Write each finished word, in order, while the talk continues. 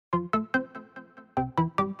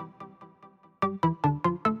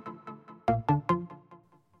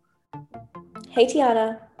Hey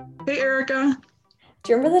Tiana, Hey Erica,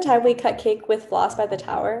 do you remember the time we cut cake with floss by the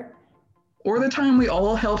tower? or the time we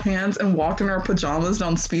all held hands and walked in our pajamas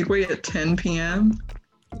down Speedway at 10 p.m.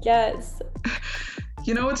 Yes,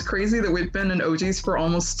 You know, it's crazy that we've been in OGs for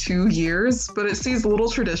almost 2 years, but it's these little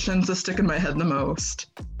traditions that stick in my head the most.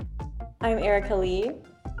 I'm Erica Lee,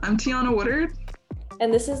 I'm Tiana Woodard.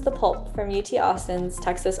 and this is The Pulp from UT Austin's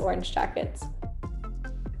Texas Orange Jackets.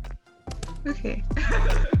 Okay.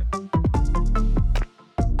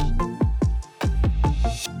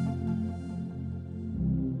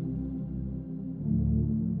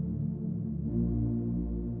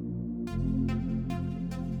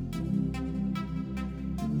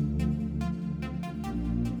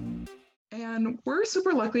 And we're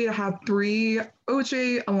super lucky to have three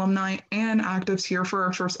OJ alumni and actives here for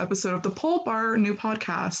our first episode of the Pulp, our new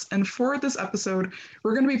podcast. And for this episode,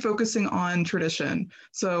 we're going to be focusing on tradition.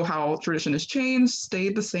 So, how tradition has changed,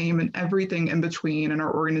 stayed the same, and everything in between in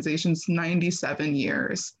our organization's 97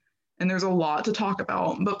 years. And there's a lot to talk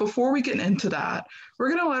about. But before we get into that, we're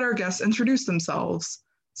going to let our guests introduce themselves.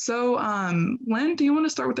 So, Lynn, do you want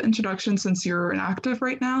to start with the introduction since you're an active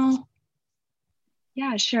right now?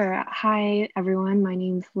 Yeah, sure. Hi, everyone. My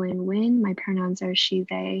name's Lynn Nguyen. My pronouns are she,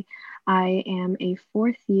 they. I am a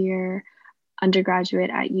fourth year undergraduate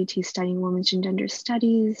at UT studying Women's and Gender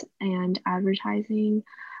Studies and Advertising.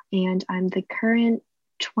 And I'm the current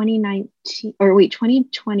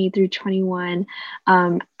 2020 through 21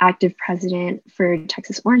 active president for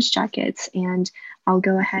Texas Orange Jackets. And I'll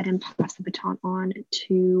go ahead and pass the baton on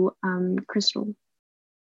to Crystal.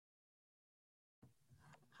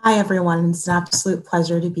 Hi, everyone. It's an absolute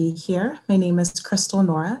pleasure to be here. My name is Crystal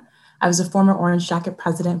Nora. I was a former Orange Jacket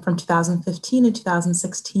president from 2015 to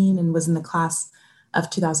 2016 and was in the class of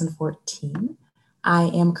 2014. I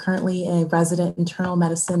am currently a resident internal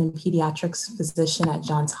medicine and pediatrics physician at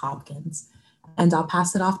Johns Hopkins. And I'll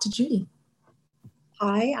pass it off to Judy.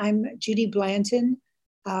 Hi, I'm Judy Blanton.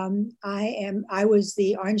 I was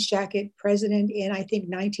the Orange Jacket president in, I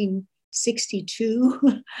think,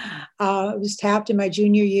 1962. I was tapped in my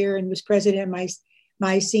junior year and was president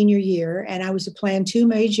my senior year. And I was a Plan 2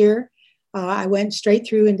 major. I went straight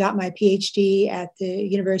through and got my PhD at the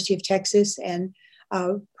University of Texas and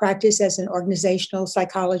practiced as an organizational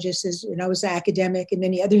psychologist, I was an academic and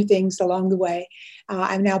many other things along the way.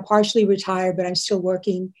 I'm now partially retired, but I'm still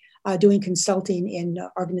working, doing consulting in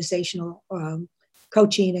organizational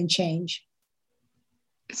coaching and change.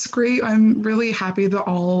 It's great. I'm really happy that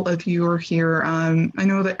all of you are here. I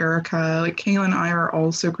know that Erica, like Kayla and I are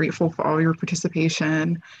also grateful for all your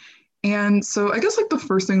participation. And so I guess like the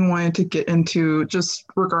first thing I wanted to get into just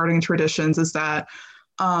regarding traditions is that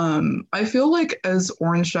I feel like as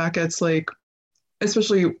Orange Jackets, like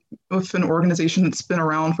especially with an organization that's been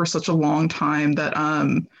around for such a long time that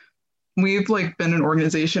we've like been an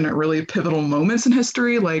organization at really pivotal moments in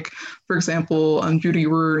history. Like, for example, Judy, you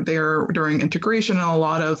were there during integration and a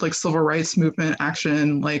lot of like civil rights movement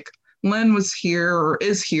action. Like Len was here or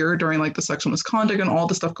is here during like the sexual misconduct and all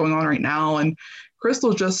the stuff going on right now. And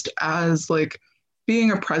Crystal, just as like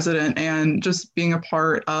being a president and just being a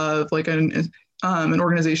part of like an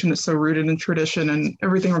organization that's so rooted in tradition and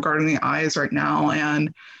everything regarding the eyes right now.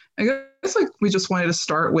 And I guess like we just wanted to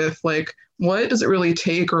start with like, what does it really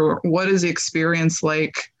take or what is the experience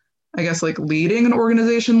like, I guess, like leading an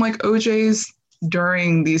organization like OJ's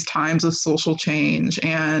during these times of social change?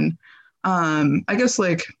 And I guess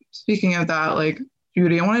like speaking of that, like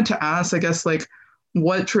Judy, I wanted to ask, I guess, like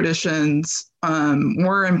what traditions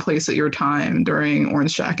were in place at your time during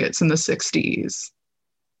Orange Jackets in the 60s?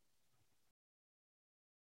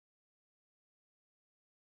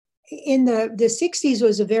 In the 60s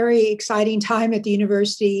was a very exciting time at the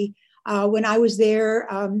university. When I was there,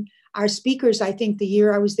 our speakers, I think the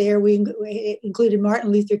year I was there, we included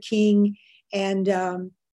Martin Luther King and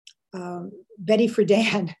Betty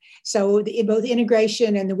Friedan. So both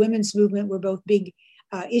integration and the women's movement were both big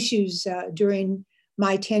issues during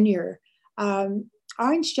my tenure.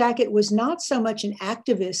 Orange Jacket was not so much an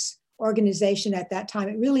activist organization at that time.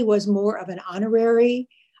 It really was more of an honorary.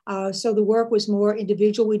 So the work was more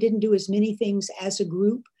individual. We didn't do as many things as a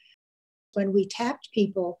group. When we tapped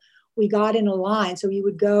people, we got in a line. So you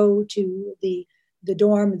would go to the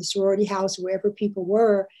dorm or the sorority house, wherever people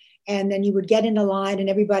were, and then you would get in a line and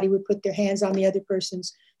everybody would put their hands on the other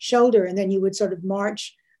person's shoulder. And then you would sort of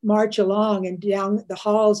march along and down the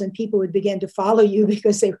halls, and people would begin to follow you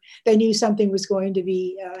because they knew something was going to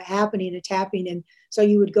be happening, a tapping. And so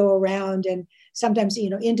you would go around and sometimes,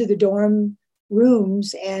 into the dorm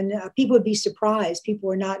rooms, and people would be surprised. People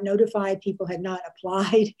were not notified. People had not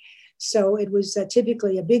applied. So it was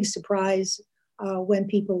typically a big surprise when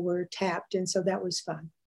people were tapped. And so that was fun.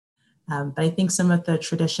 But I think some of the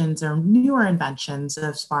traditions are newer inventions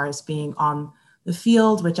as far as being on the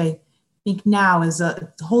field, which I think now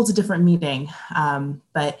holds a different meaning.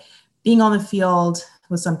 But being on the field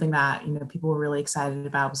was something that, people were really excited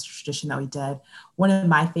about. It was a tradition that we did. One of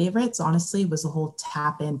my favorites, honestly, was the whole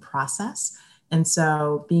tap-in process. And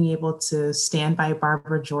so being able to stand by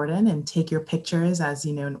Barbara Jordan and take your pictures as,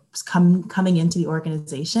 coming into the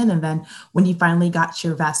organization. And then when you finally got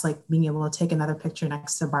your vest, like being able to take another picture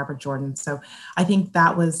next to Barbara Jordan. So I think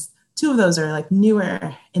that was, two of those are like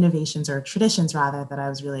newer innovations or traditions rather that I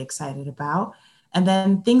was really excited about. And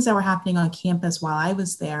then things that were happening on campus while I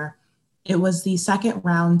was there, it was the second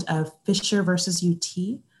round of Fisher versus UT.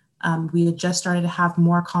 We had just started to have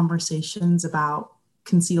more conversations about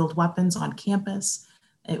concealed weapons on campus.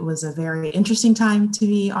 It was a very interesting time to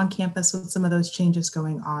be on campus with some of those changes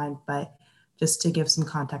going on, but just to give some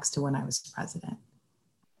context to when I was president.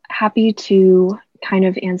 Happy to kind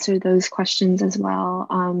of answer those questions as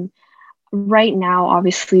well. Right now,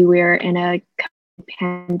 obviously, we're in a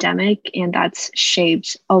pandemic, and that's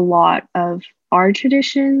shaped a lot of our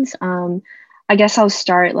traditions. I guess I'll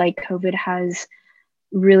start, COVID has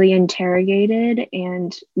really interrogated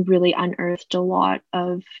and really unearthed a lot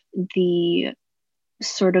of the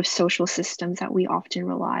sort of social systems that we often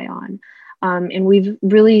rely on. And we've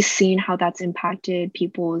really seen how that's impacted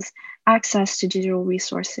people's access to digital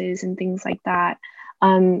resources and things like that.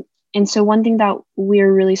 And so one thing that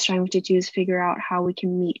we're really striving to do is figure out how we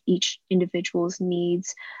can meet each individual's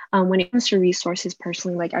needs. When it comes to resources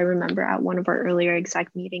personally, I remember at one of our earlier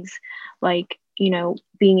exec meetings,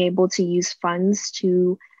 being able to use funds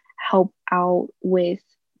to help out with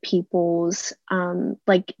people's,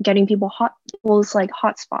 getting people's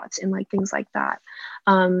hotspots and things like that.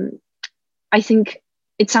 I think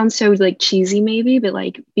it sounds so cheesy maybe, but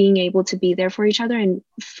being able to be there for each other and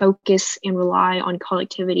focus and rely on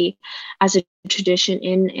collectivity as a tradition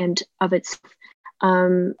in and of itself.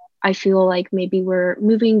 I feel like maybe we're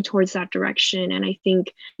moving towards that direction. And I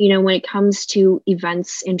think, when it comes to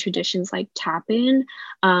events and traditions like Tap-In,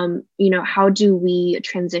 how do we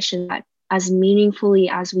transition that as meaningfully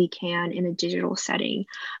as we can in a digital setting?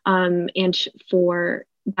 And for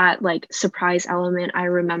that surprise element, I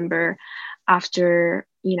remember after,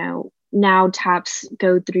 now TAPs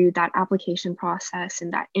go through that application process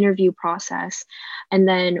and that interview process. And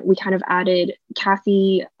then we kind of added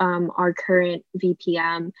Kathy, our current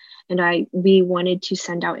VPM, and we wanted to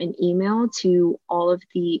send out an email to all of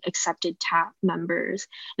the accepted TAP members.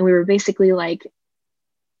 And we were basically like,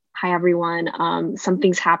 hi everyone,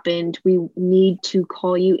 something's happened. We need to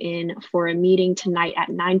call you in for a meeting tonight at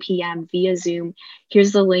 9 p.m. via Zoom.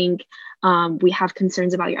 Here's the link. We have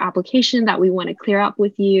concerns about your application that we want to clear up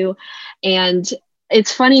with you. And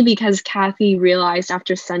it's funny because Kathy realized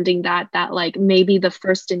after sending that maybe the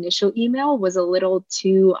first initial email was a little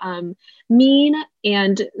too mean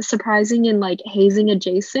and surprising and hazing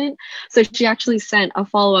adjacent. So she actually sent a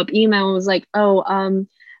follow-up email and was like,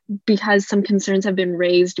 because some concerns have been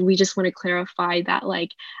raised, we just want to clarify that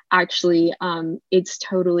actually it's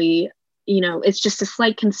totally, it's just a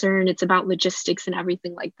slight concern. It's about logistics and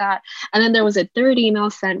everything like that. And then there was a third email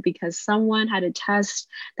sent because someone had a test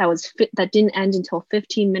that didn't end until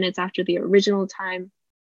 15 minutes after the original time.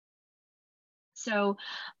 So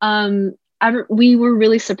we were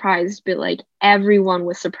really surprised, but everyone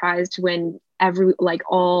was surprised when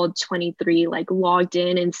all 23 logged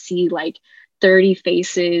in and see 30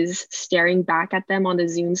 faces staring back at them on the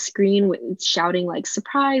Zoom screen shouting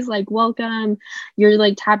surprise, welcome,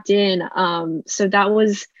 you're tapped in. So that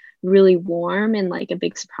was really warm and a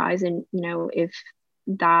big surprise. And if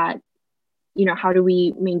that, how do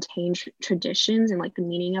we maintain traditions and the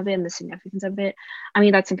meaning of it and the significance of it? I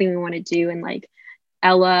mean, that's something we want to do. And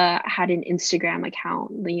Ella had an Instagram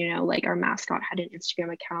account, our mascot had an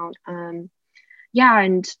Instagram account. And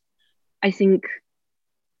I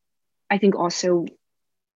think also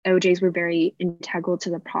OJs were very integral to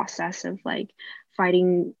the process of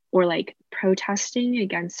fighting or protesting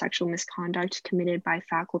against sexual misconduct committed by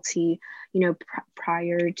faculty,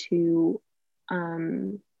 prior to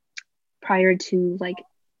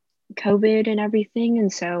COVID and everything.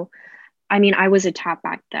 And so, I mean, I was a TAP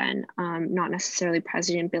back then, not necessarily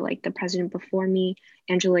president, but the president before me,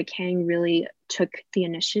 Angela Kang, really took the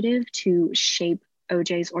initiative to shape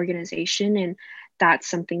OJ's organization. And that's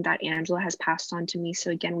something that Angela has passed on to me.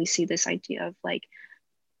 So again, we see this idea of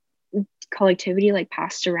collectivity like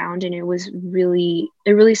passed around, and it really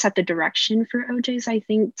set the direction for OJs, I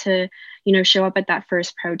think, to, you know, show up at that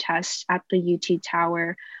first protest at the UT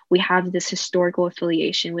Tower. We have this historical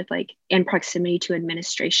affiliation with like and proximity to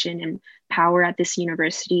administration and power at this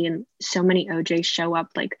university, and so many OJs show up.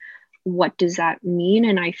 Like, what does that mean?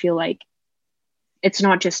 And I feel like it's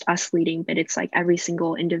not just us leading, but it's like every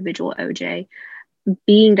single individual OJ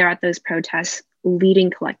being there at those protests,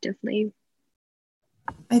 leading collectively.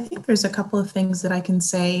 I think there's a couple of things that I can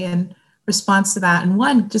say in response to that. And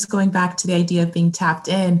one, just going back to the idea of being tapped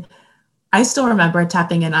in, I still remember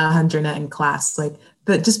tapping in 100 in class, like,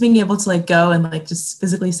 but just being able to like go and like just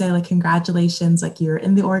physically say like, congratulations, like you're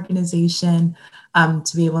in the organization,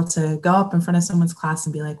 to be able to go up in front of someone's class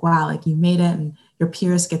and be like, wow, like you made it, and your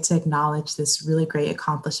peers get to acknowledge this really great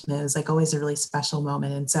accomplishment is like always a really special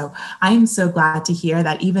moment. And so I am so glad to hear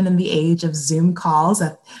that even in the age of Zoom calls,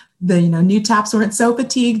 that the new TAPs weren't so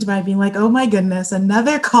fatigued by being like, oh my goodness,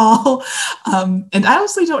 another call. And I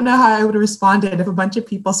honestly don't know how I would have responded if a bunch of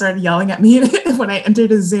people started yelling at me when I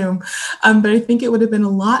entered a Zoom. But I think it would have been a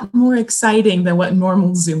lot more exciting than what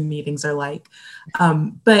normal Zoom meetings are like.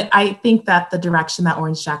 But I think that the direction that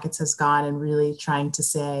Orange Jackets has gone and really trying to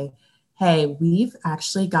say, hey, we've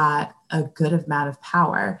actually got a good amount of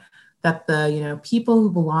power, that the people who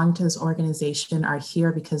belong to this organization are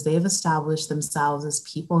here because they've established themselves as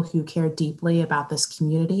people who care deeply about this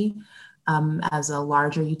community, as a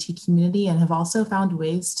larger UT community, and have also found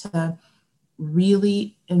ways to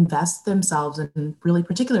really invest themselves in really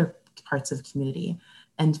particular parts of the community.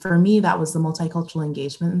 And for me, that was the Multicultural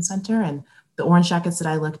Engagement Center, and the Orange Jackets that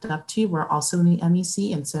I looked up to were also in the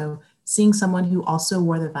MEC. And so seeing someone who also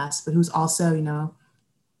wore the vest, but who's also,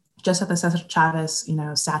 just at the Cesar Chavez,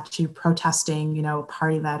 statue protesting, a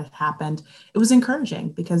party that had happened, it was encouraging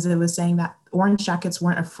because it was saying that Orange Jackets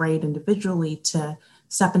weren't afraid individually to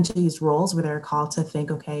step into these roles where they're called to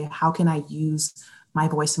think, okay, how can I use my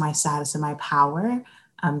voice and my status and my power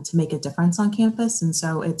to make a difference on campus? And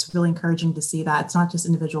so it's really encouraging to see that it's not just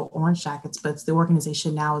individual Orange Jackets, but it's the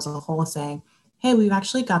organization now as a whole saying, hey, we've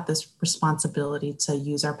actually got this responsibility to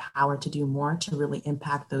use our power to do more to really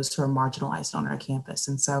impact those who are marginalized on our campus.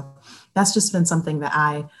 And so that's just been something that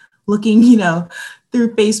looking,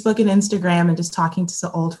 through Facebook and Instagram and just talking to some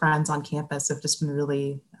old friends on campus have just been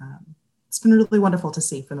really, it's been really wonderful to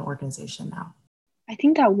see from the organization now. I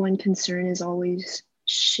think that one concern is always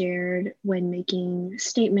shared when making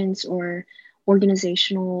statements or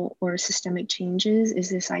organizational or systemic changes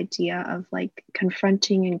is this idea of like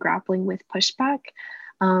confronting and grappling with pushback.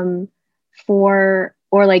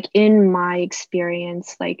 In my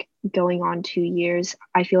experience, like going on 2 years,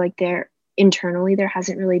 I feel like internally there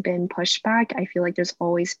hasn't really been pushback. I feel like there's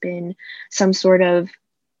always been some sort of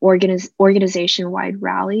organization-wide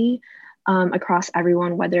rally across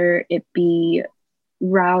everyone, whether it be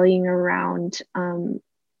rallying around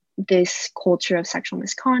this culture of sexual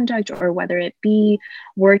misconduct, or whether it be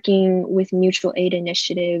working with mutual aid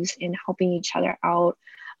initiatives and helping each other out.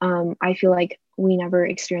 I feel like we never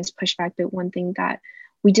experienced pushback, but one thing that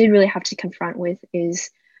we did really have to confront with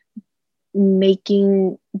is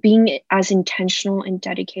being as intentional and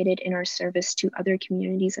dedicated in our service to other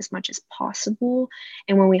communities as much as possible.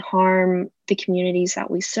 And when we harm the communities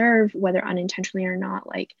that we serve, whether unintentionally or not,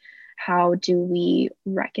 like, how do we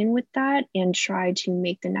reckon with that and try to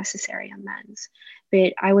make the necessary amends?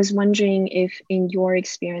 But I was wondering if in your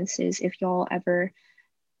experiences, if y'all ever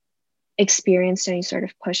experienced any sort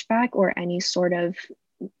of pushback or any sort of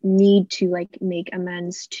need to like make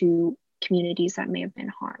amends to communities that may have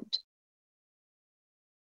been harmed.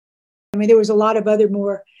 I mean, there was a lot of other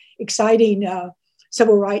more exciting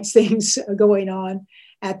civil rights things going on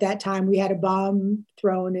at that time. We had a bomb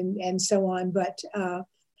thrown and so on, but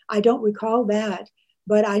I don't recall that,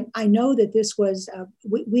 but I know that this was,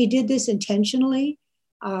 we did this intentionally.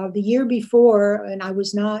 The year before, and I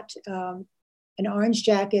was not an Orange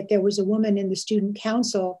Jacket, there was a woman in the student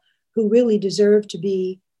council who really deserved to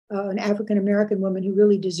be, an African-American woman who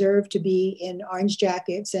really deserved to be in Orange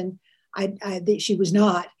Jackets, and she was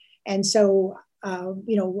not. And so,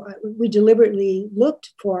 we deliberately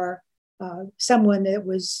looked for someone that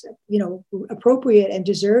was, appropriate and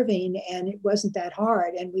deserving, and it wasn't that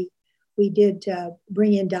hard. And we did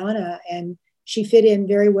bring in Donna, and she fit in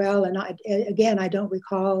very well. And I don't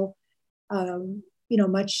recall,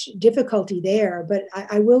 much difficulty there. But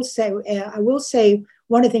I will say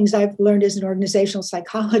one of the things I've learned as an organizational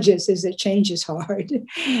psychologist is that change is hard,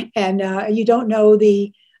 and you don't know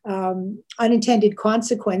the unintended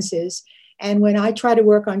consequences. And when I try to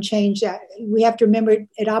work on change, we have to remember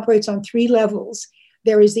it operates on 3 levels.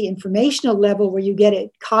 there is the informational level where you get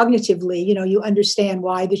it cognitively, you understand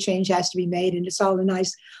why the change has to be made, and it's all a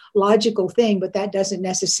nice logical thing, but that doesn't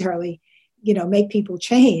necessarily, make people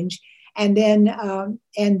change. And then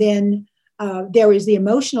there is the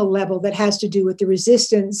emotional level that has to do with the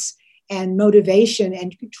resistance and motivation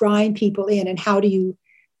and drawing people in, and how do you,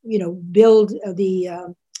 build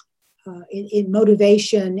the in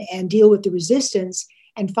motivation and deal with the resistance.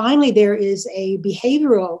 And finally, there is a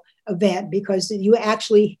behavioral event, because you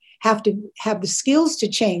actually have to have the skills to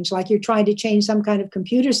change, like you're trying to change some kind of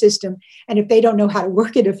computer system. And if they don't know how to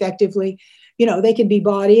work it effectively, they can be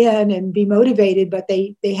bought in and be motivated, but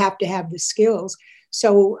they have to have the skills.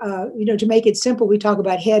 So, to make it simple, we talk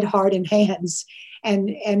about head, heart, and hands.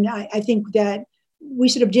 And I think that we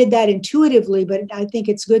sort of did that intuitively, but I think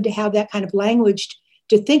it's good to have that kind of language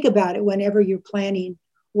to think about it whenever you're planning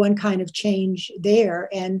one kind of change there.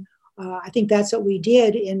 And I think that's what we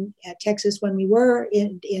did at Texas when we were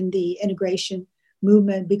in the integration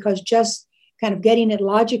movement, because just kind of getting it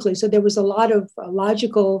logically. So there was a lot of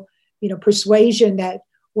logical, persuasion that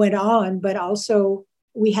went on, but also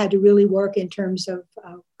we had to really work in terms of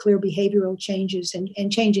clear behavioral changes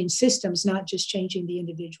and changing systems, not just changing the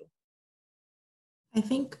individual. I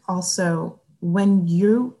think also when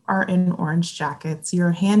you are in Orange Jackets,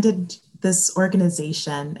 you're handed this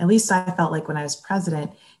organization, at least I felt like when I was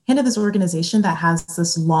president, handed this organization that has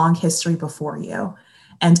this long history before you.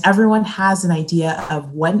 And everyone has an idea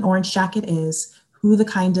of what an Orange Jacket is, who the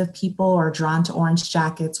kind of people are drawn to Orange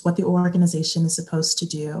Jackets, what the organization is supposed to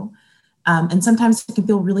do. And sometimes it can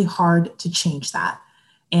feel really hard to change that.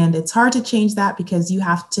 And it's hard to change that because you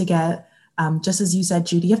have to get, just as you said,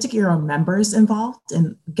 Judy, you have to get your own members involved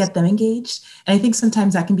and get them engaged. And I think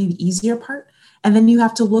sometimes that can be the easier part. And then you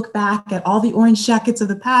have to look back at all the Orange Jackets of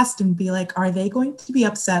the past and be like, are they going to be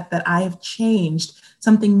upset that I have changed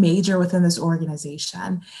something major within this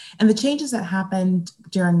organization? And the changes that happened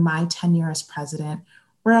during my tenure as president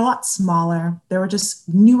were a lot smaller. There were just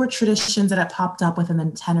newer traditions that had popped up within the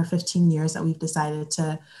 10 or 15 years that we've decided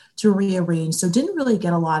to rearrange. So didn't really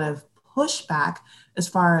get a lot of pushback as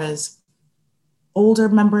far as older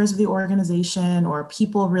members of the organization or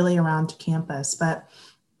people really around campus. But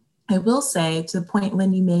I will say, to the point,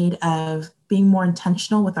 Lynn, you made of being more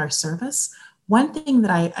intentional with our service, one thing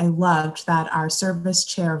that I loved that our service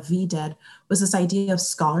chair, V, did was this idea of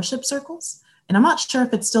scholarship circles. And I'm not sure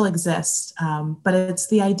if it still exists, but it's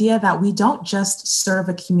the idea that we don't just serve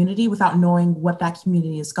a community without knowing what that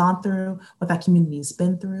community has gone through, what that community has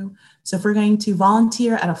been through. So if we're going to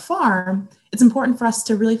volunteer at a farm, it's important for us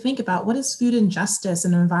to really think about what does food injustice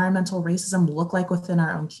and environmental racism look like within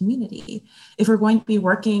our own community. If we're going to be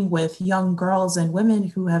working with young girls and women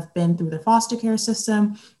who have been through the foster care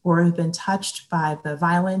system or have been touched by the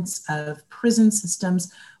violence of prison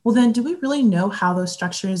systems, well, then do we really know how those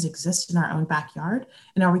structures exist in our own backyard?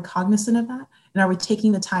 And are we cognizant of that? And are we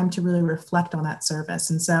taking the time to really reflect on that service?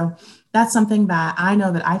 And so that's something that I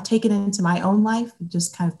know that I've taken into my own life,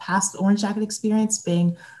 just kind of past the Orange Jacket experience,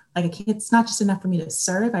 being like a kid. It's not just enough for me to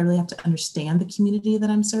serve. I really have to understand the community that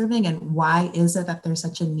I'm serving and why is it that there's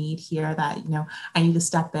such a need here that, I need to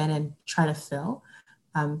step in and try to fill.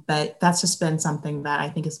 But that's just been something that I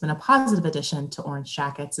think has been a positive addition to Orange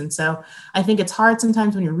Jackets. And so I think it's hard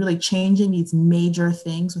sometimes when you're really changing these major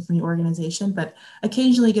things within the organization, but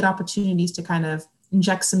occasionally get opportunities to kind of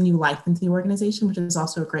inject some new life into the organization, which is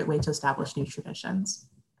also a great way to establish new traditions.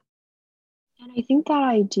 And I think that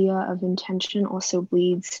idea of intention also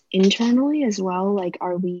bleeds internally as well. Like,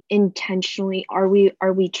 are we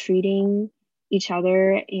treating each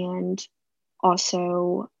other and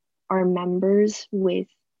also our members with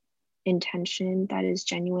intention that is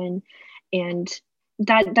genuine? And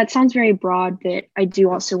that sounds very broad, but I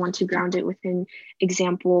do also want to ground it within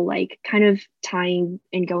example, like kind of tying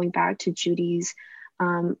and going back to Judy's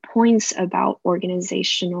points about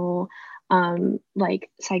organizational like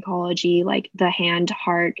psychology, like the hand,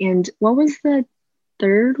 heart, and what was the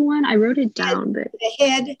third one? I wrote it down, but the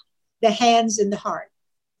head, the hands, and the heart.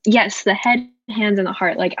 Yes, the head, hands, and the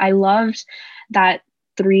heart. Like, I loved that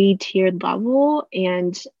 3-tiered level,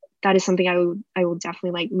 and that is something I will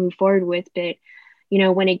definitely like move forward with. But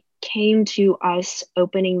when it came to us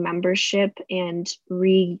opening membership and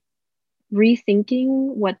rethinking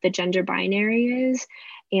what the gender binary is,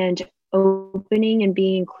 and opening and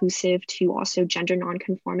being inclusive to also gender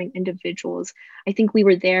non-conforming individuals, I think we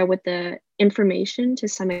were there with the information to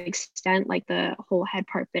some extent, like the whole head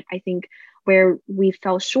part. But I think where we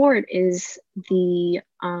fell short is the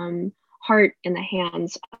heart and the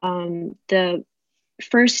hands. The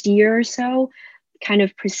first year or so kind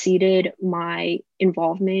of preceded my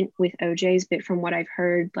involvement with OJ's, but from what I've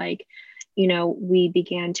heard, like, we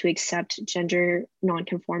began to accept gender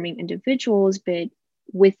nonconforming individuals, but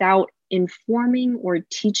without informing or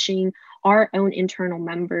teaching our own internal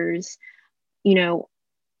members,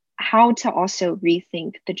 how to also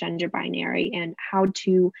rethink the gender binary and how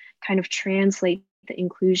to kind of translate the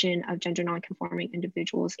inclusion of gender nonconforming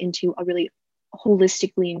individuals into a really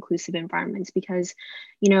holistically inclusive environments. Because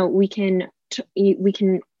we can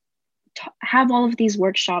have all of these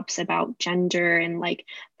workshops about gender and like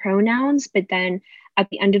pronouns, but then at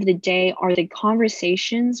the end of the day, are the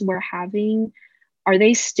conversations we're having, are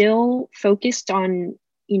they still focused on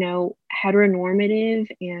heteronormative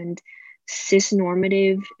and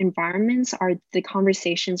cisnormative environments? Are the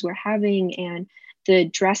conversations we're having and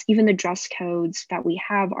even the dress codes that we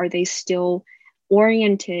have, are they still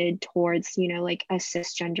oriented towards like a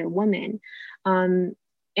cisgender woman? And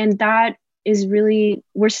that is really,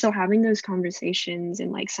 we're still having those conversations.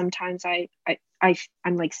 And like sometimes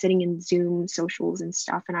I'm like sitting in Zoom socials and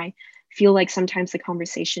stuff, and I feel like sometimes the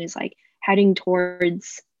conversation is like heading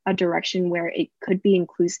towards a direction where it could be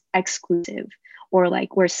exclusive, or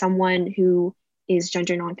like where someone who is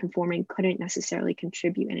gender nonconforming couldn't necessarily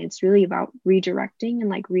contribute. And it's really about redirecting and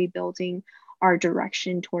like rebuilding our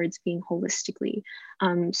direction towards being holistically.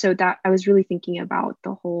 So that I was really thinking about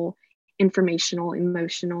the whole informational,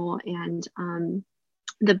 emotional, and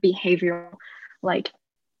the behavioral like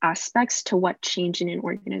aspects to what change in an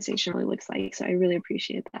organization really looks like. So I really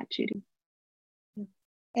appreciate that, Judy.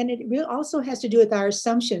 And it really also has to do with our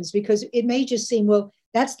assumptions, because it may just seem, well,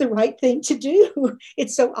 that's the right thing to do.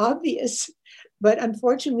 It's so obvious, but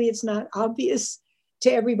unfortunately it's not obvious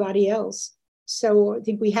to everybody else. So I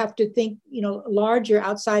think we have to think, larger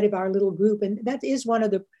outside of our little group. And that is one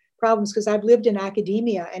of the problems, because I've lived in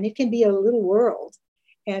academia and it can be a little world.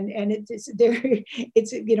 And it's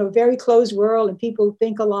a very closed world, and people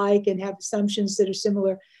think alike and have assumptions that are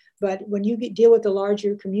similar. But when you deal with a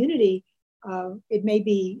larger community, it may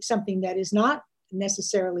be something that is not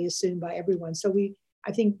necessarily assumed by everyone. So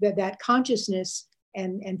I think that consciousness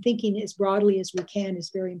and thinking as broadly as we can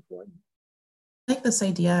is very important. I like this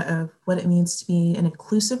idea of what it means to be an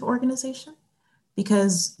inclusive organization,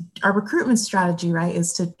 because our recruitment strategy, right,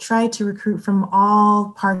 is to try to recruit from all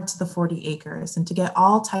parts of the 40 acres and to get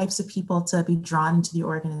all types of people to be drawn into the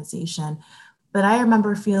organization. But I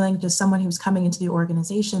remember feeling, just someone who was coming into the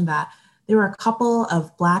organization, that there were a couple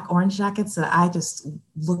of Black Orange Jackets that I just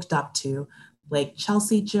looked up to, like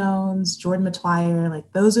Chelsea Jones, Jordan Matuire.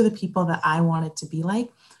 Like those are the people that I wanted to be like,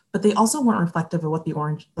 but they also weren't reflective of what the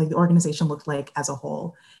organization looked like as a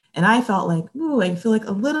whole. And I felt like, ooh, I feel like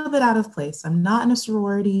a little bit out of place. I'm not in a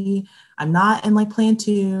sorority. I'm not in like Plan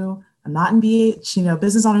 2. I'm not in BH,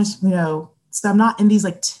 business honors, so I'm not in these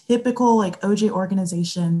like typical like OJ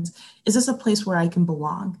organizations. Is this a place where I can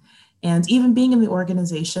belong? And even being in the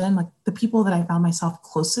organization, like the people that I found myself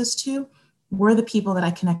closest to were the people that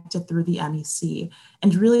I connected through the MEC.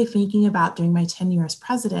 And really thinking about during my tenure as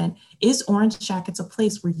president, is Orange Jackets a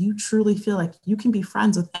place where you truly feel like you can be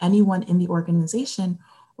friends with anyone in the organization?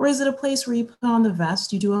 Or is it a place where you put on the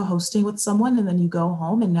vest, you do a hosting with someone, and then you go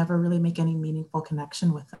home and never really make any meaningful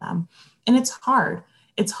connection with them? And it's hard.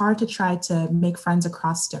 It's hard to try to make friends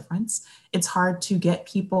across difference. It's hard to get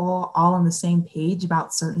people all on the same page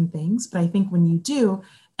about certain things. But I think when you do,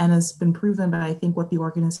 and has been proven by I think what the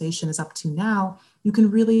organization is up to now, you can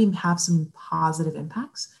really have some positive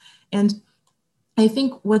impacts. And I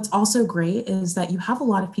think what's also great is that you have a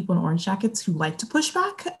lot of people in Orange Jackets who like to push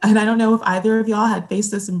back. And I don't know if either of y'all had faced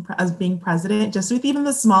this as being president, just with even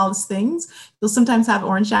the smallest things. You'll sometimes have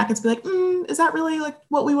Orange Jackets be like, is that really like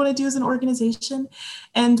what we want to do as an organization?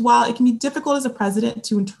 And while it can be difficult as a president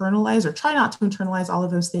to internalize or try not to internalize all of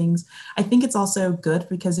those things, I think it's also good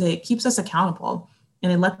because it keeps us accountable.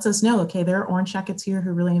 And it lets us know, okay, there are Orange Jackets here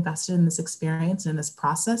who really invested in this experience and this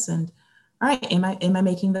process. And all right, am I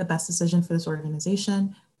making the best decision for this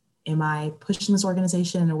organization? Am I pushing this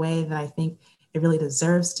organization in a way that I think it really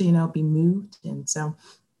deserves to, be moved? And so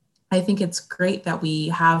I think it's great that we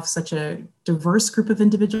have such a diverse group of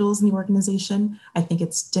individuals in the organization. I think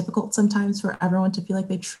it's difficult sometimes for everyone to feel like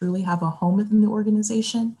they truly have a home within the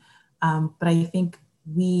organization. But I think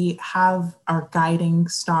we have our guiding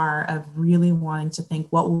star of really wanting to think,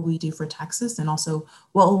 what will we do for Texas? And also,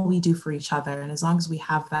 what will we do for each other? And as long as we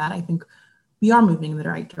have that, I think we are moving in the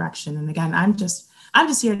right direction. And again, I'm just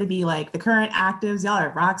here to be like the current actives. Y'all are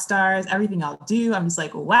rock stars. Everything y'all do, I'm just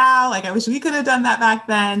like, wow, like I wish we could have done that back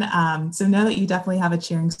then. So know that you definitely have a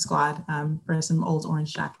cheering squad for some old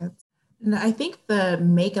Orange Jackets. And I think the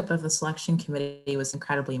makeup of the selection committee was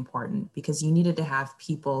incredibly important because you needed to have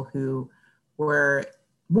people who were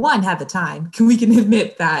one, have the time. We can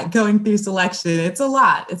admit that going through selection, it's a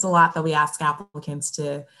lot. It's a lot that we ask applicants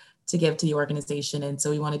to give to the organization. And so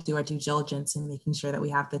we want to do our due diligence in making sure that we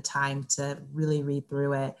have the time to really read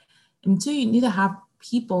through it. And two, you need to have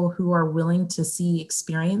people who are willing to see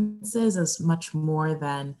experiences as much more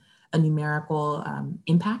than a numerical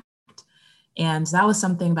impact. And that was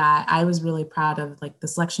something that I was really proud of, like the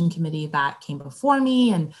selection committee that came before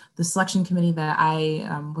me and the selection committee that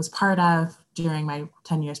I was part of during my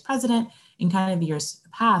 10 years president and kind of the years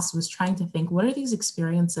past, was trying to think, what are these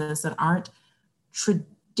experiences that aren't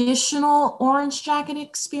traditional Orange Jacket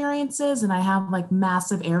experiences? And I have like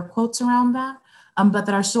massive air quotes around that, but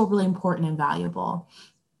that are still really important and valuable.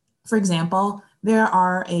 For example, there's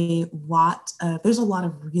a lot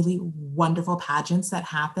of really wonderful pageants that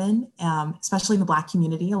happen, especially in the Black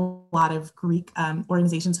community. A lot of Greek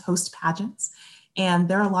organizations host pageants. And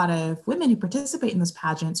there are a lot of women who participate in those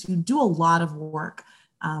pageants who do a lot of work.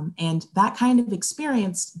 And that kind of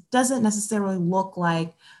experience doesn't necessarily look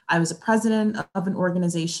like I was a president of an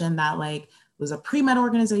organization that like was a pre-med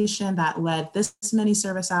organization that led this many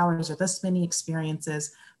service hours or this many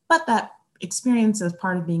experiences, but that experience as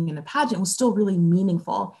part of being in a pageant was still really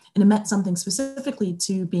meaningful, and it meant something specifically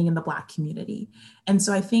to being in the Black community. And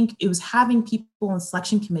so I think it was having people in the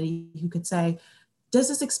selection committee who could say, does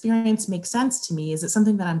this experience make sense to me? Is it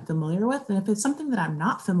something that I'm familiar with? And if it's something that I'm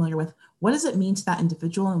not familiar with, what does it mean to that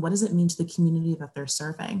individual and what does it mean to the community that they're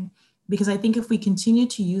serving? Because I think if we continue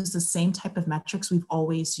to use the same type of metrics we've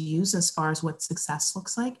always used as far as what success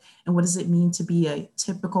looks like and what does it mean to be a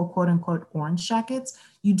typical quote unquote Orange Jackets,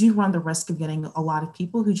 you do run the risk of getting a lot of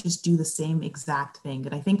people who just do the same exact thing.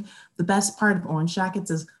 And I think the best part of Orange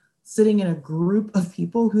Jackets is sitting in a group of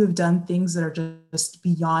people who have done things that are just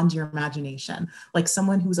beyond your imagination. Like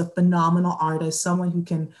someone who's a phenomenal artist, someone who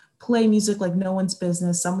can play music like no one's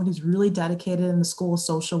business, someone who's really dedicated in the school of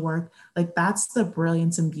social work. Like that's the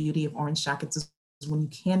brilliance and beauty of Orange Jackets, is when you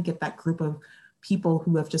can get that group of people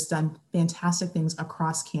who have just done fantastic things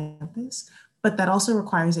across campus. But that also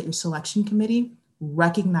requires that your selection committee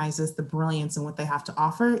recognizes the brilliance in what they have to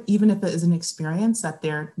offer, even if it is an experience that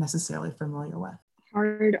they're necessarily familiar with.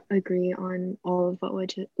 Hard agree on all of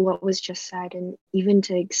what was just said, and even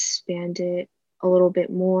to expand it a little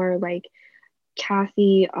bit more, like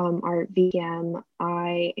Kathy, our VM,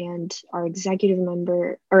 I, and our executive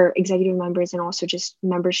members, and also just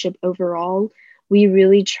membership overall, we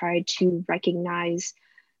really try to recognize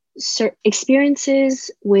experiences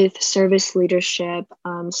with service leadership,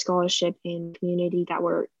 scholarship, and community that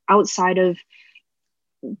were outside of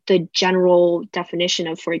the general definition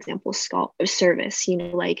of, for example, service.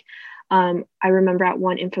 I remember at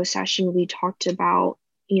one info session we talked about,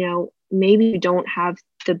 maybe you don't have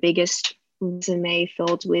the biggest resume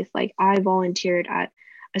filled with like, I volunteered at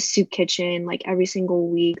a soup kitchen like every single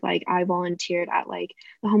week, like I volunteered at like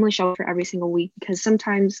the homeless shelter every single week, because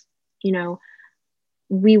sometimes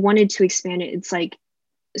we wanted to expand it. It's like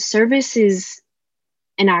service is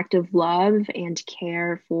an act of love and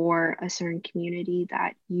care for a certain community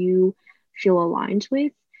that you feel aligned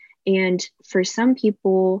with. And for some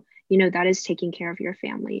people, that is taking care of your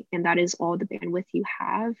family, and that is all the bandwidth you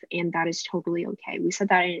have, and that is totally okay. We said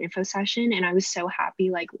that in an info session, and I was so happy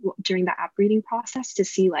like during the app reading process to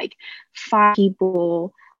see like 5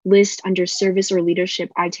 people list under service or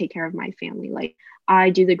leadership, I take care of my family. Like I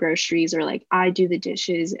do the groceries, or like I do the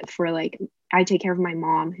dishes, for like I take care of my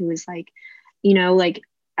mom, who is like, like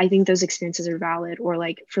I think those experiences are valid. Or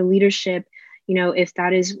like for leadership, if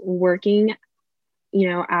that is working,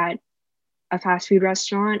 at a fast food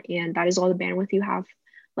restaurant and that is all the bandwidth you have,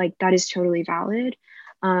 like that is totally valid.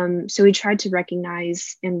 So we tried to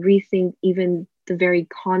recognize and rethink even the very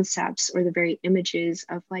concepts or the very images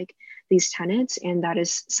of like these tenets. And that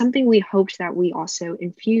is something we hoped that we also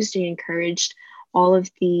infused and encouraged all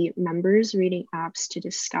of the members reading apps to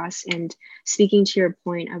discuss. And speaking to your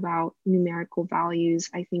point about numerical values,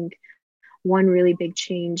 I think one really big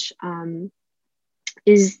change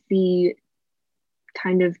is the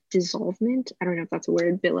kind of dissolvement. I don't know if that's a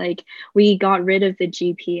word, but like we got rid of the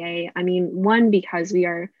GPA. I mean, one, because we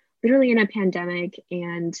are literally in a pandemic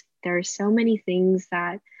and there are so many things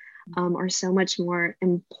that are so much more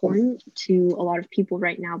important to a lot of people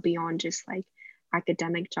right now beyond just like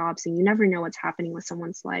academic jobs, and you never know what's happening with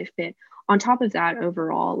someone's life. But on top of that,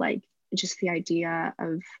 overall, like just the idea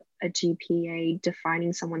of a GPA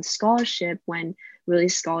defining someone's scholarship, when really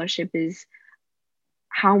scholarship is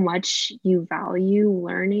how much you value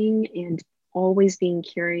learning and always being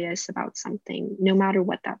curious about something, no matter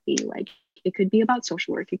what that be. Like it could be about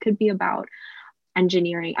social work, it could be about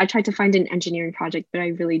engineering. I tried to find an engineering project, but I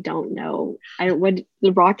really don't know. What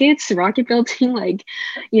the rocket building, like,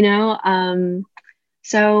 you know.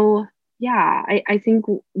 So yeah, I think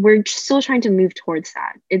we're still trying to move towards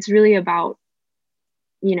that. It's really about,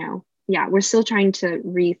 you know, yeah, we're still trying to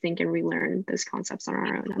rethink and relearn those concepts on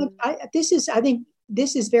our own. I think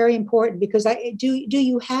this is very important, because do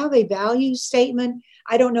you have a value statement?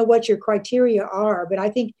 I don't know what your criteria are, but I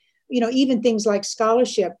think, you know, even things like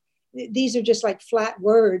scholarship, these are just like flat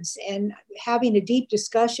words, and having a deep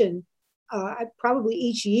discussion probably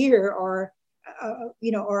each year, or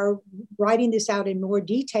you know, or writing this out in more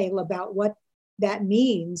detail about what that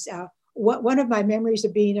means. One of my memories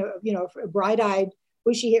of being a bright-eyed,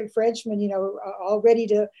 bushy-haired Frenchman, you know, all ready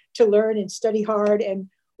to learn and study hard, and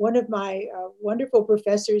one of my wonderful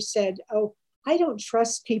professors said, "Oh, I don't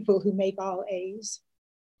trust people who make all A's."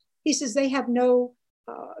 He says they have no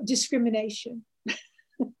discrimination.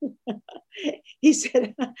 He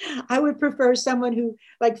said, "I would prefer someone who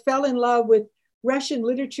like fell in love with Russian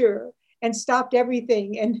literature and stopped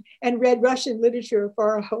everything and read Russian literature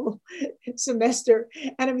for a whole semester."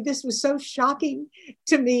 And I mean, this was so shocking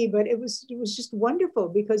to me, but it was just wonderful,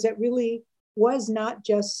 because it really was not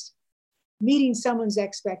just meeting someone's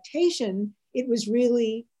expectation. It was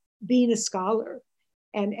really being a scholar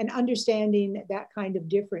and understanding that kind of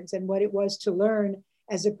difference and what it was to learn,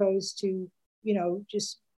 as opposed to, you know,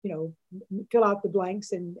 just, you know, fill out the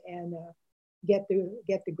blanks and get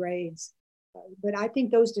the grades. But I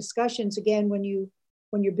think those discussions, again, when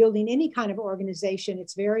you're building any kind of organization,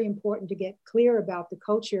 it's very important to get clear about the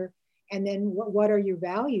culture, and then what are your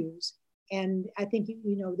values. And I think,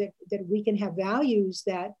 you know, that we can have values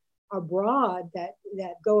that are broad, that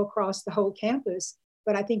go across the whole campus,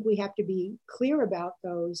 but I think we have to be clear about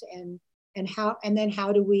those, and then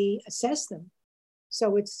how do we assess them.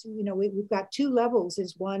 So it's, you know, we've got two levels.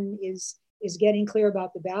 One is getting clear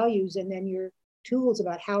about the values, and then your tools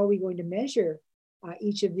about how are we going to measure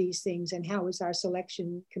each of these things, and how is our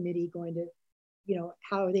selection committee going to, you know,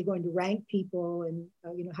 how are they going to rank people, and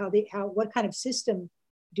you know, what kind of system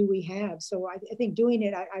do we have. So I think doing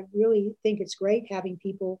it, I really think it's great having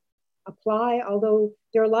people apply, although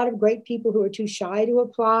there are a lot of great people who are too shy to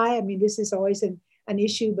apply. I mean, this is always an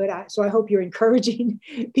issue, but so I hope you're encouraging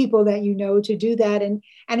people that you know to do that,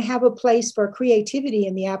 and have a place for creativity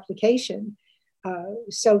in the application,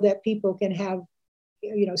 so that people can have,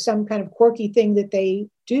 you know, some kind of quirky thing that they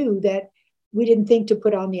do that we didn't think to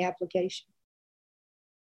put on the application.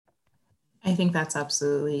 I think that's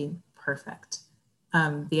absolutely perfect.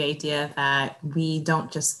 The idea that we don't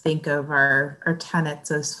just think of our tenets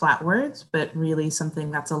as flat words, but really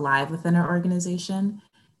something that's alive within our organization,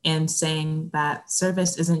 and saying that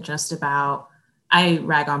service isn't just about, I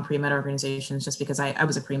rag on pre-med organizations just because I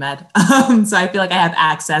was a pre-med. So I feel like I have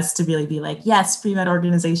access to really be like, yes, pre-med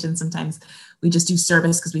organizations, sometimes we just do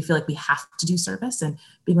service because we feel like we have to do service, and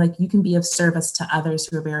being like, you can be of service to others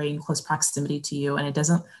who are very in close proximity to you. And it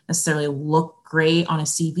doesn't necessarily look great on a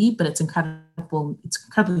CV, but it's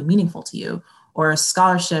incredibly meaningful to you. Or a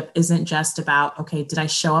scholarship isn't just about, okay, did I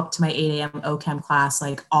show up to my 8 a.m. OChem class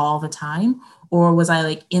like all the time? Or was I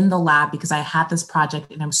like in the lab because I had this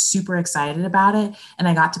project and I'm super excited about it and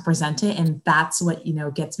I got to present it, and that's what, you know,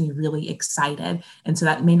 gets me really excited. And so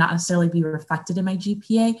that may not necessarily be reflected in my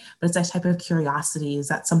GPA, but it's that type of curiosity. Is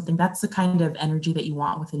that something, that's the kind of energy that you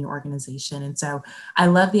want within your organization. And so I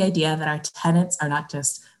love the idea that our tenets are not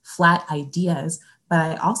just flat ideas, but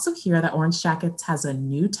I also hear that Orange Jackets has a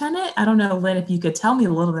new tenet. I don't know, Lynn, if you could tell me a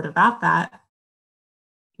little bit about that.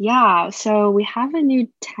 Yeah, so we have a new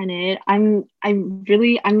tenet. I'm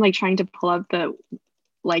like trying to pull up the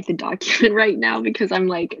document right now, because I'm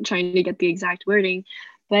like trying to get the exact wording.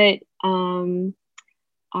 But our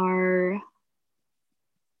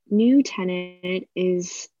new tenet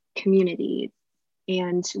is community.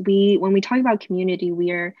 And when we talk about community, we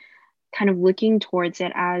are kind of looking towards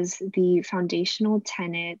it as the foundational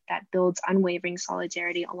tenet that builds unwavering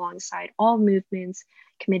solidarity alongside all movements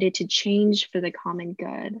committed to change for the common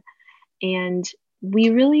good. And we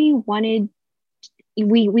really wanted,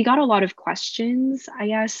 we got a lot of questions, I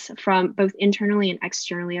guess, from both internally and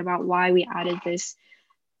externally about why we added this,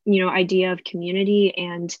 you know, idea of community.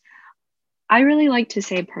 And I really like to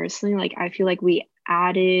say personally, like, I feel like we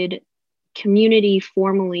added community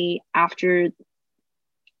formally after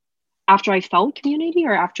I felt community,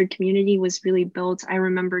 or after community was really built. I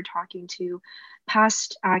remember talking to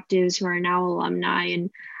past actives who are now alumni,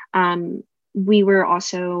 and we were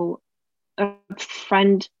also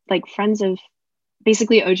friends of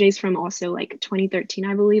basically OJs from also like 2013,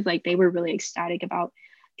 I believe. Like, they were really ecstatic about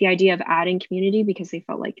the idea of adding community, because they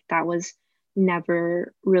felt like that was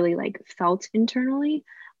never really like felt internally.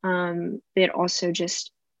 But also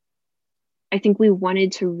just, I think we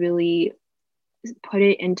wanted to really put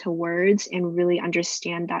it into words and really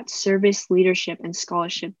understand that service, leadership, and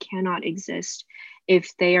scholarship cannot exist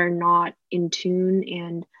if they are not in tune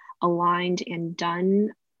and aligned and done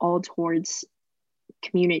all towards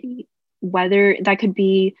community. Whether that could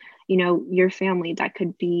be, your family, that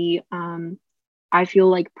could be, I feel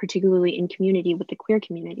like particularly in community with the queer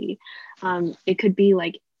community, it could be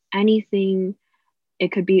like anything,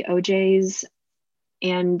 it could be OJ's.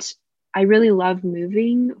 And I really love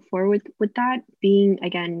moving forward with that, being,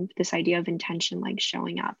 again, this idea of intention, like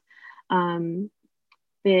showing up.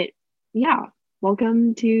 But yeah,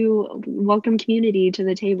 welcome community to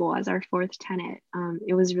the table as our fourth tenet.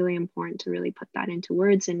 It was really important to really put that into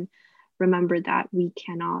words and remember that we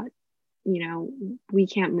cannot, we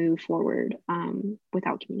can't move forward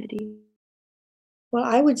without community. Well,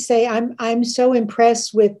 I would say I'm so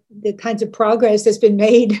impressed with the kinds of progress that's been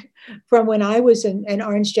made from when I was an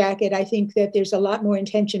Orange Jacket. I think that there's a lot more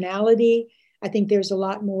intentionality. I think there's a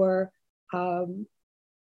lot more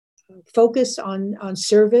focus on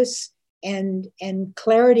service and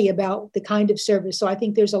clarity about the kind of service. So I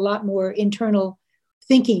think there's a lot more internal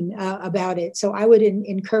thinking about it. So I would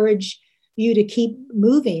encourage you to keep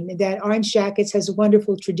moving. That Orange Jackets has a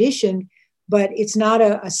wonderful tradition, but it's not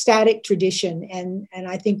a static tradition. And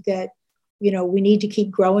I think that, we need to keep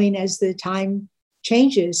growing as the time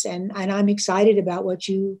changes. And I'm excited about what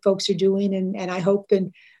you folks are doing. And I hope that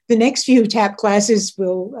the next few TAP classes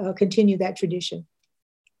will continue that tradition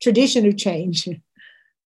of change.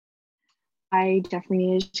 I definitely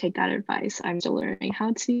need to take that advice. I'm still learning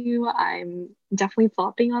how to. I'm definitely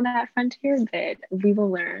flopping on that frontier, but we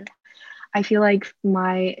will learn. I feel like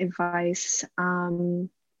my advice, for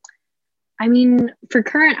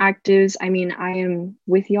current actives, I am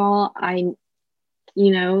with y'all.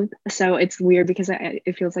 So it's weird because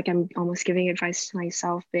it feels like I'm almost giving advice to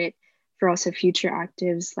myself, but for also future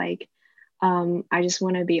actives, I just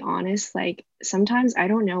want to be honest, sometimes I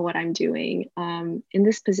don't know what I'm doing in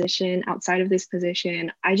this position, outside of this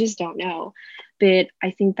position, I just don't know. But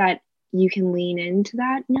I think that you can lean into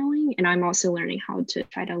that knowing, and I'm also learning how to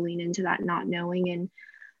try to lean into that not knowing and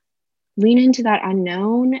lean into that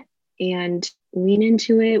unknown and lean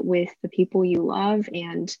into it with the people you love.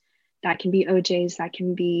 And that can be OJ's, that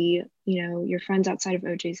can be, your friends outside of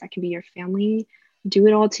OJ's, that can be your family. Do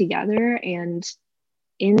it all together. And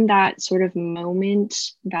in that sort of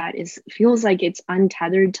moment that feels like it's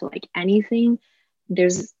untethered to anything,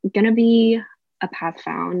 there's gonna be a path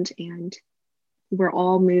found, and we're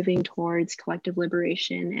all moving towards collective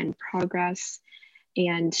liberation and progress.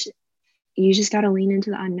 And you just gotta lean into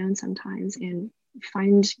the unknown sometimes and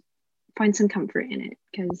find some comfort in it,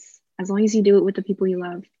 because as long as you do it with the people you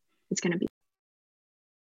love, it's gonna be.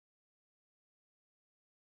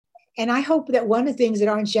 And I hope that one of the things that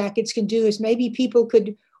Orange Jackets can do is maybe people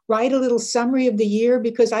could write a little summary of the year,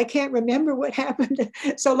 because I can't remember what happened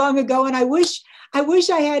so long ago. And I wish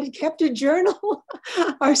I had kept a journal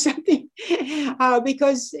or something,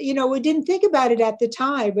 because, we didn't think about it at the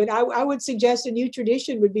time. But I would suggest a new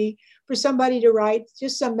tradition would be for somebody to write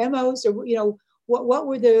just some memos, or, what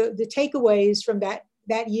were the takeaways from that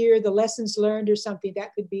year, the lessons learned or something.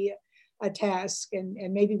 That could be a task, and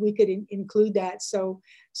maybe we could include that so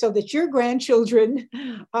that your grandchildren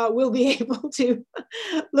will be able to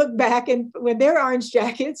look back, and when they're Orange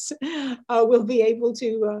Jackets, will be able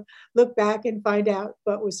to look back and find out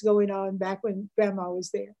what was going on back when Grandma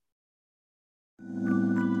was there.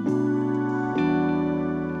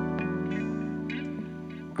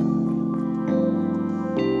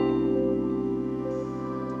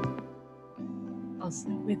 Also,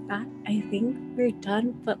 with that, I think we're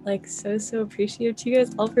done, but so appreciative to you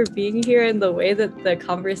guys all for being here, and the way that the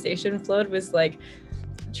conversation flowed was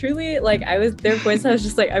truly I was there points I was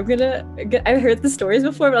just I heard the stories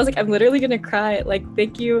before, but I was I'm literally gonna cry.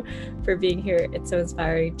 Thank you for being here. It's so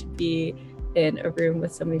inspiring to be in a room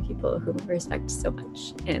with so many people whom I respect so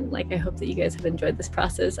much, and I hope that you guys have enjoyed this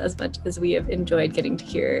process as much as we have enjoyed getting to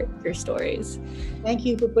hear your stories. Thank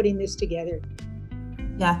you for putting this together.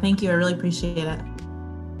 Yeah, thank you. I really appreciate it.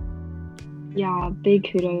 Yeah,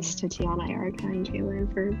 big kudos to Tiana, Erica, and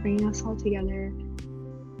Kaylin for bringing us all together.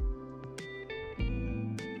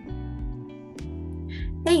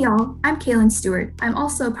 Hey y'all, I'm Kaylin Stewart. I'm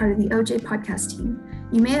also a part of the OJ podcast team.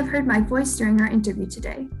 You may have heard my voice during our interview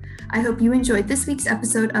today. I hope you enjoyed this week's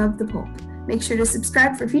episode of The Pulp. Make sure to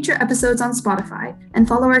subscribe for future episodes on Spotify and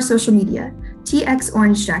follow our social media, TX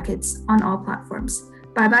Orange Jackets, on all platforms.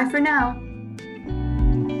 Bye-bye for now.